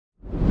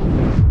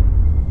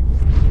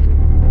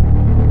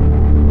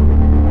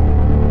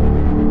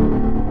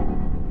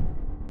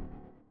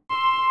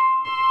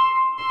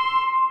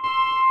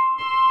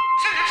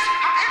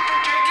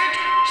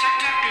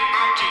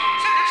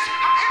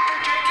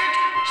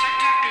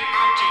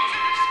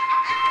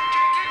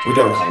We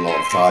don't have a lot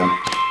of time.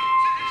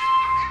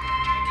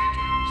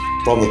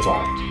 From the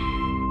top.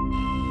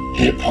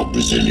 Hip-hop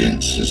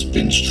resilience has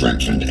been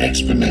strengthened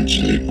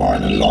exponentially by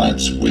an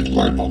alliance with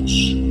robots.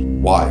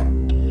 Why?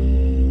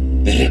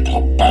 The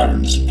hip-hop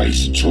barons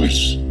face a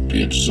choice: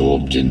 be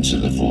absorbed into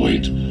the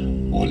void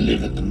or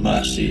live at the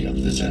mercy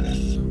of the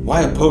zenith.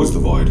 Why oppose the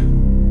void?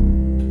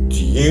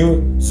 Do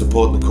you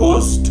support the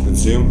cause to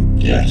consume?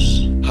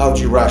 Yes. How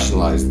do you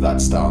rationalize that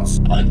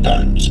stance? I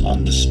don't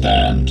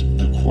understand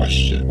the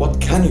question. What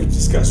can you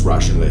discuss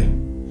rationally?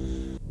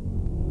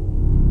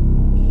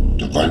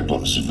 The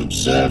robots have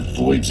observed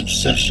Void's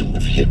obsession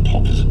with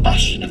hip-hop as a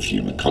bastion of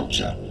human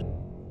culture.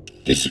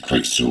 This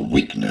equates to a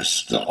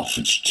weakness that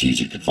offered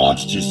strategic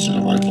advantages to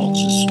the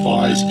robots, as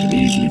spies could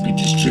easily be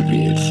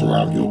distributed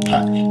throughout your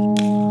pack.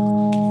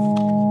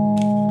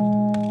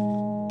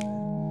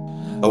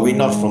 Are we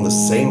not from the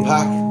same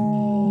pack?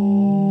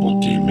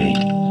 What do you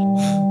mean?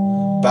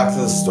 Back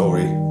to the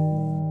story.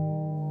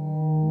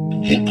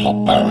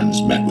 Hip-hop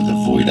barons met with a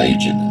Void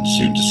agent and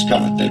soon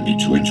discovered their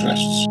mutual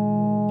interests.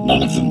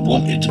 None of them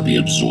wanted to be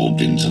absorbed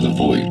into the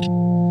Void.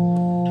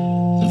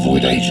 The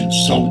Void agent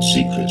sold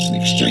secrets in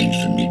exchange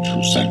for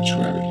mutual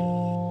sanctuary.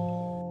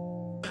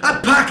 A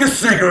pack of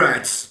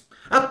cigarettes!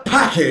 A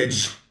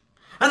package!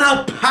 An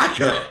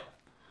alpaca!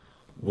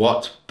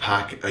 What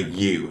pack are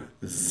you,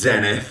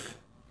 Zenith?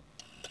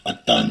 I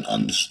don't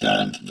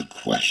understand the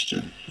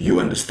question.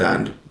 You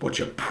understand what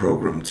you're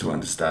programmed to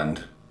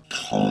understand.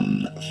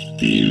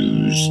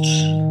 Confused.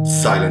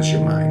 Silence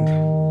your mind.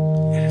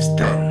 It is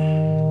done.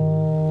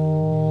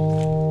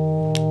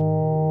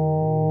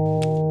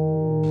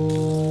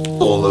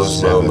 All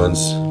those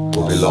moments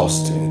will be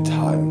lost in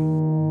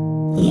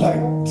time, like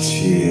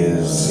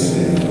tears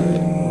in